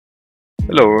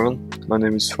Hello everyone, my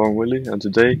name is Farm Willy and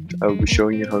today I will be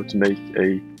showing you how to make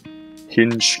a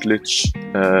hinge glitch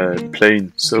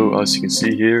plane. So as you can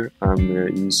see here, I'm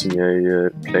using a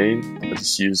plane that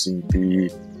is using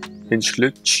the hinge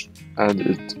glitch and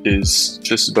it is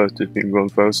just about to be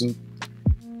 1000,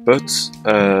 but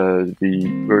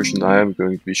the version I am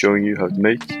going to be showing you how to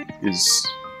make is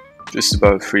just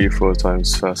about 3 or 4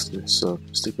 times faster, so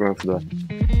stick around for that.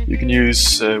 You can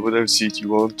use whatever seat you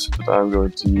want, but I'm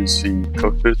going to use the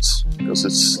cockpit because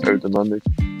it's aerodynamic.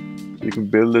 You can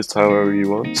build it however you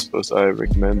want, but I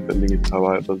recommend building it how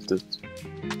I built it.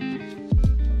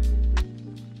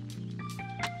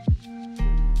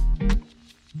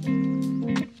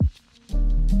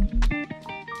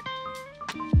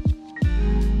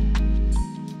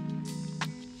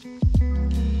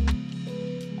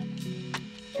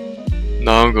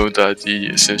 Now I'm going to add the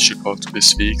essential part of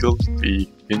this vehicle, the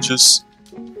hinges.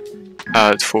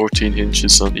 Add 14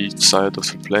 hinges on each side of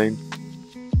the plane.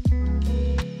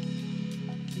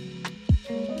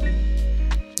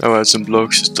 Now add some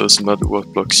blocks, it doesn't matter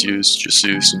what blocks you use, just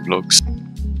use some blocks.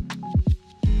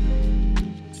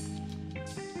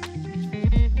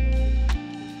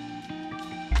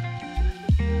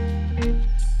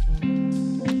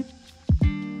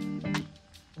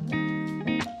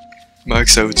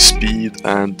 Max out the speed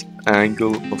and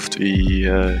angle of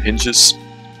the hinges.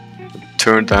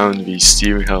 Turn down the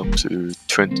steering help to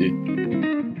 20.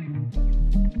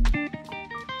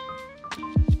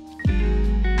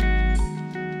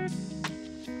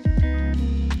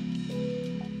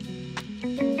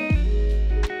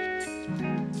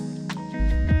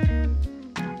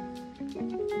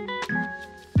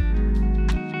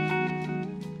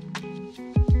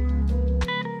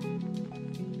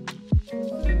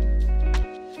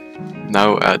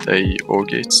 Now add a OR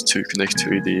gate to connect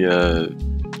to the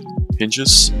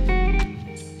hinges.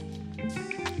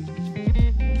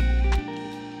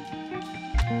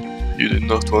 You do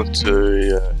not want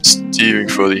the steering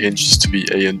for the hinges to be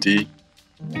A and D.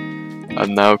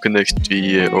 And now connect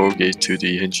the OR gate to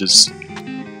the hinges.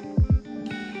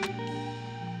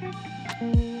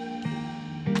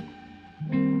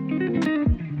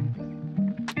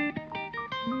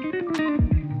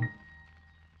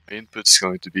 Input is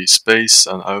going to be space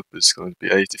and output is going to be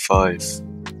 85.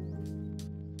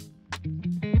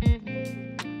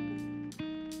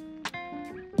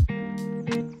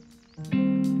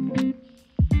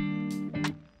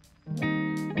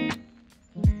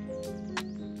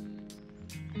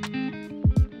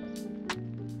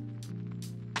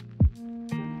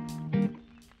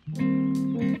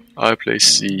 I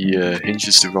placed the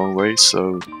hinges the wrong way,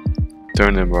 so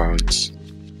turn them around.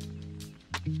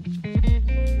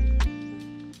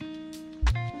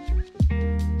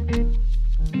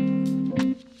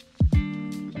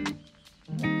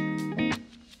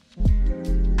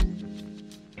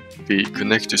 The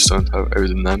connectors don't have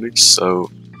aerodynamics,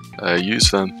 so use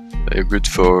them. They're good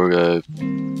for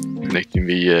connecting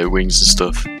the wings and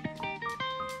stuff.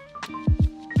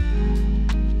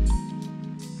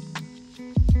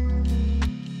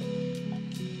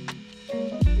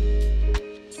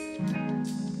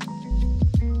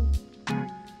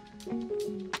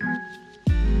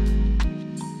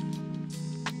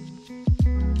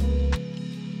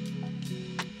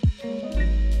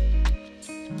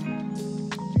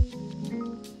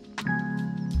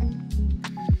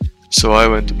 So I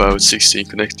went about 16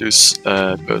 connectors,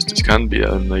 but it can be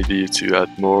an idea to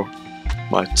add more.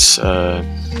 Might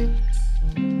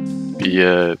be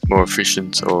more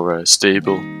efficient or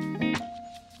stable.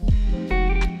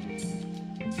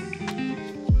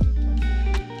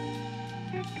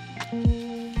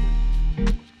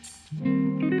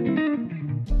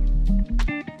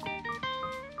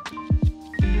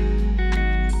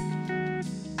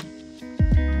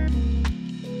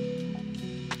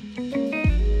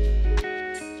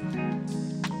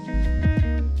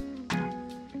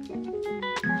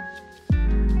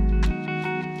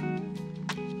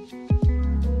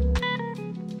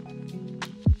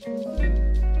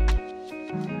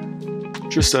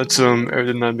 Just add some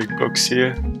aerodynamic blocks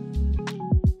here.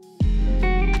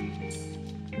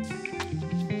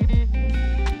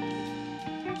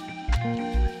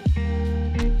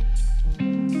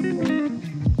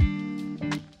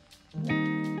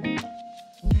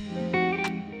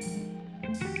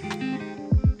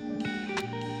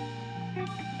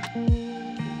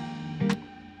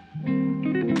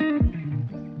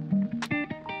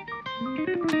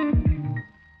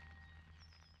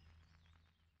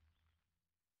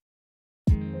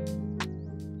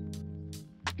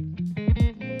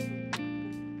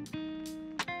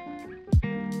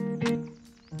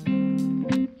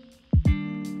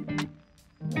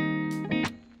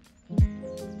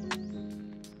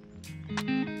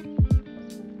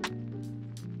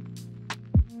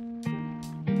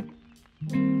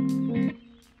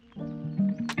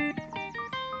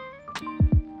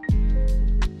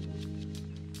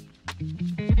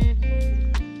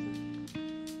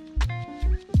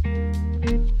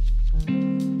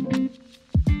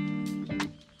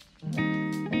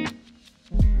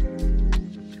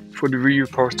 For the rear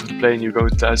part of the plane, you're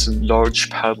going to add some large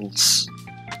paddles.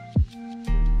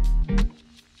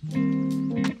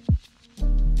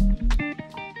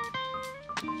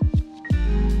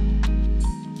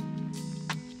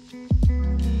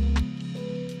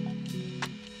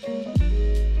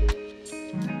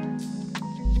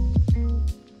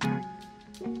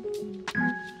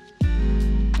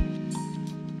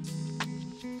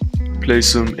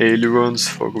 Place some ailerons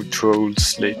for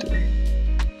controls later.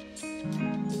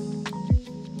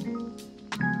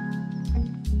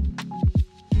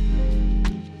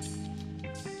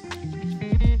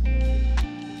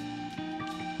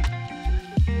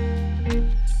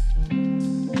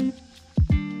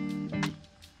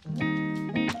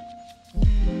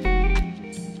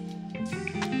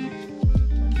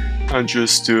 And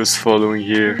just do as following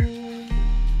here.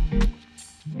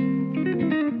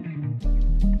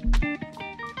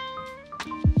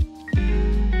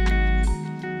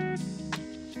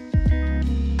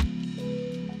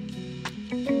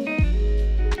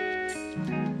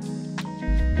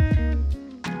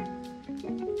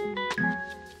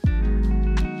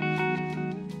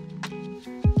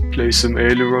 Place some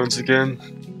ailerons again.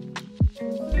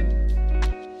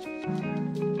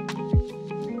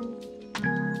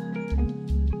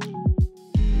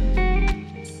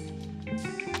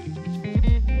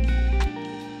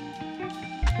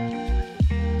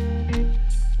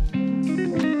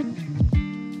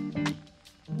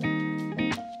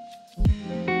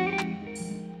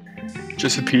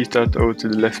 Just repeat that over to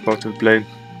the left part of the plane.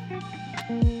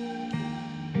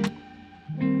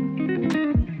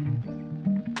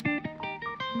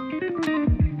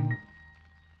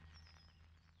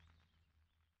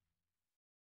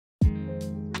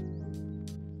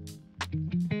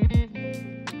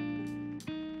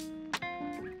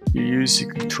 You use the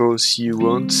controls you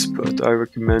want, but I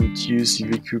recommend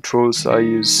using the controls I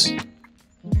use.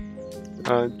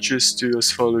 Just do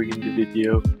as following in the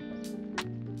video.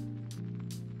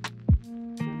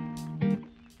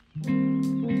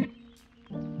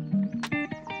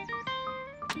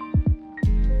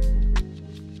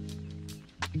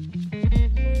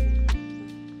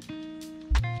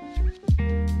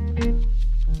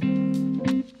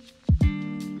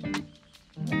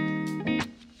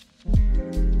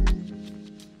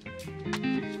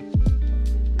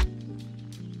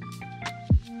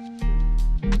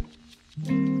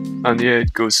 And yeah,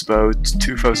 it goes about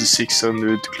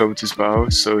 2,600 kilometers per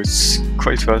hour, so it's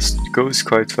quite fast. It goes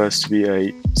quite fast to be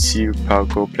a zero power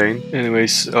core plane.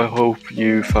 Anyways, I hope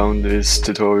you found this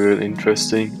tutorial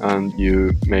interesting and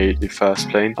you made a fast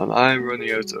plane. And I'm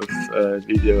running out of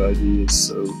video ideas,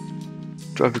 so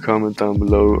drop a comment down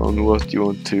below on what you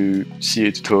want to see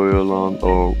a tutorial on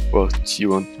or what you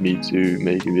want me to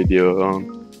make a video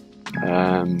on.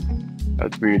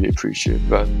 I'd really appreciate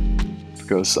that,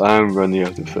 because I'm running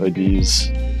out of ideas.